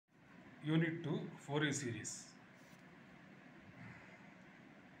Unit.2 Fourier series.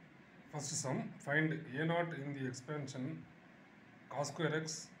 First sum, find A0 in the expansion cos square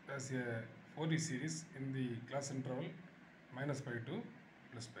x as a Fourier series in the class interval minus pi to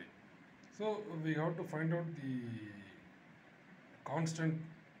plus pi. So we have to find out the constant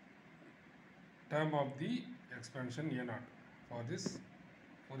term of the expansion A0 for this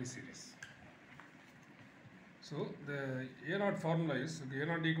Fourier series. So the A0 formula is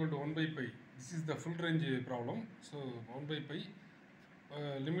A0 equal to 1 by pi. This is the full range problem. So 1 by pi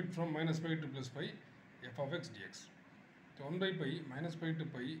limit from minus pi to plus pi f of x dx. So 1 by pi minus pi to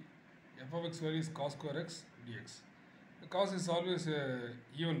pi f of x value is cos square x dx. The cos is always a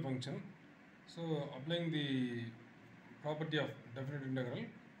even function. So applying the property of definite integral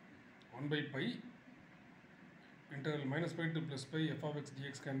 1 by pi integral minus pi to plus pi f of x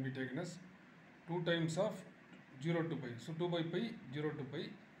dx can be taken as 2 times of 0 to pi. So 2 by pi 0 to pi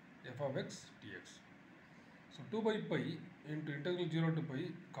f of x dx. So 2 by pi into integral 0 to pi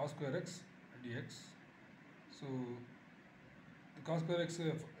cos square x dx. So the cos square x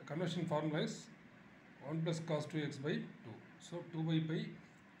conversion formula is 1 plus cos 2x by 2. So 2 by pi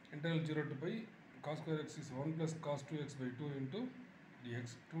integral 0 to pi cos square x is 1 plus cos 2x by 2 into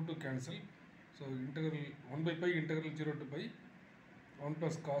dx. 2 to cancel. So integral 1 by pi integral 0 to pi 1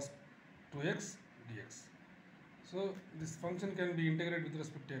 plus cos 2x dx. So this function can be integrated with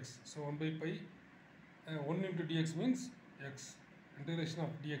respect to x. So 1 by pi 1 into dx means x. Integration of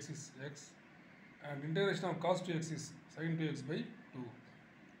dx is x. And integration of cos 2x is sin 2x by 2.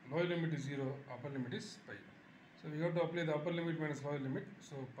 Lower limit is 0, upper limit is pi. So we have to apply the upper limit minus lower limit.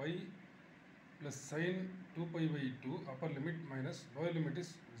 So pi plus sin 2 pi by 2, upper limit minus lower limit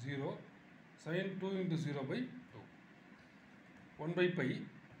is 0, sin 2 into 0 by 2. 1 by pi,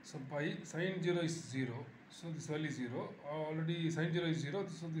 so pi sin 0 is 0, so this value is 0. Already sin 0 is 0,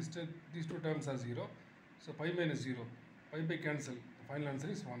 so these two terms are 0. So pi minus 0, pi by cancel, the final answer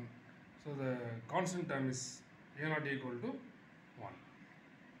is 1. So the constant term is A0 equal to 1.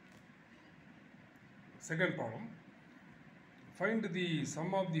 Second problem, find the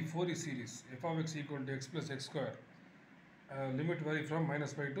sum of the Fourier series f of x equal to x plus x square. Limit vary from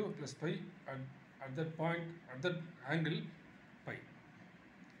minus pi to plus pi at that point, at that angle pi.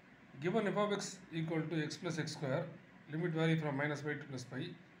 Given f of x equal to x plus x square, limit vary from minus pi to plus pi.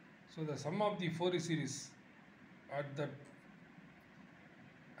 So the sum of the Fourier series at that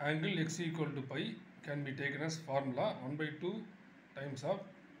angle x equal to pi can be taken as formula 1 by 2 times of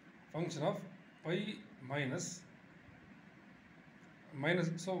function of pi minus,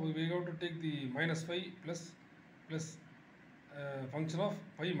 so we have to take the minus pi plus function of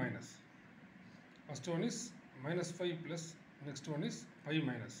pi minus. First one is minus pi plus, next one is pi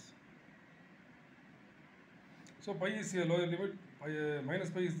minus. So pi is a lower limit,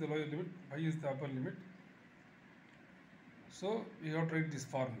 minus pi is the lower limit, pi is the upper limit. So we have to write this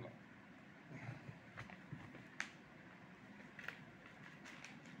formula.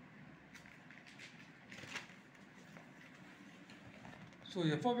 So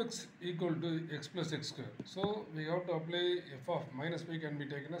f of x equal to x plus x square. So we have to apply f of minus pi can be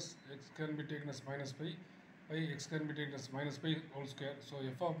taken as x can be taken as minus pi, x can be taken as minus pi whole square. So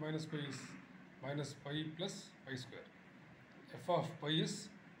f of minus pi is minus pi plus pi square. F of pi is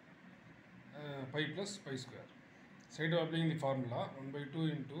pi plus pi square. Instead of applying the formula 1 by 2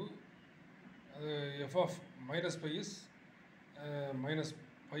 into f of minus pi is minus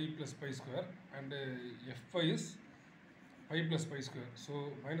pi plus pi square, and f pi is pi plus pi square. So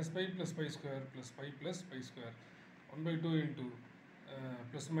minus pi plus pi square plus pi plus pi square. 1 by 2 into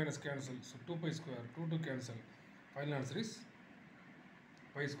plus minus cancel. So 2 pi square, 2 to cancel. Final answer is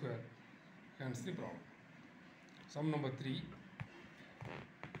pi square. Hence the problem. Sum number 3.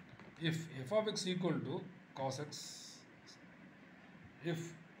 If f of x equal to cos x,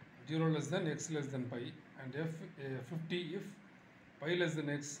 if 0 less than x less than pi, and f 50 if pi less than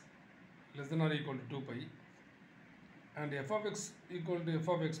x less than or equal to 2 pi, and f of x equal to f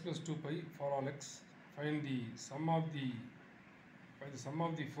of x plus 2 pi for all x, find the sum of the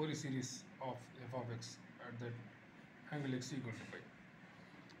Fourier series of f of x at that angle x equal to pi.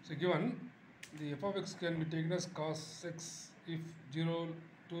 So given the f of x can be taken as cos x if 0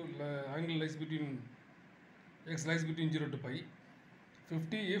 to angle lies between x lies between 0 to pi,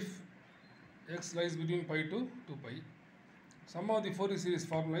 50 if x lies between pi to 2 pi. Sum of the Fourier series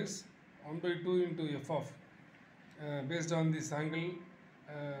formula is 1 by 2 into f of based on this angle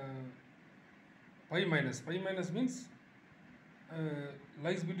pi minus. Pi minus means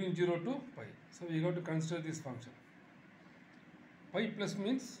lies between 0 to pi. So we got to consider this function. Pi plus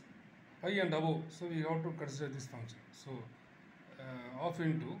means pi and above. So we have to consider this function. So half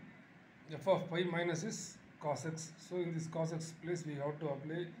into f of pi minus is cos x. So in this cos x place we have to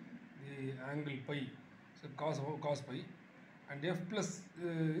apply the angle pi, so cos pi, and f plus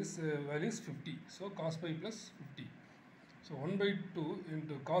is value is 50, so cos pi plus 50. So 1 by 2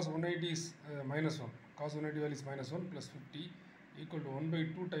 into cos 180 is minus 1, cos 180 value is minus 1 plus 50 equal to 1 by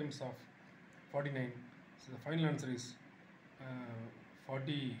 2 times of 49. So the final answer is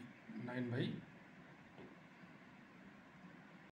 49 by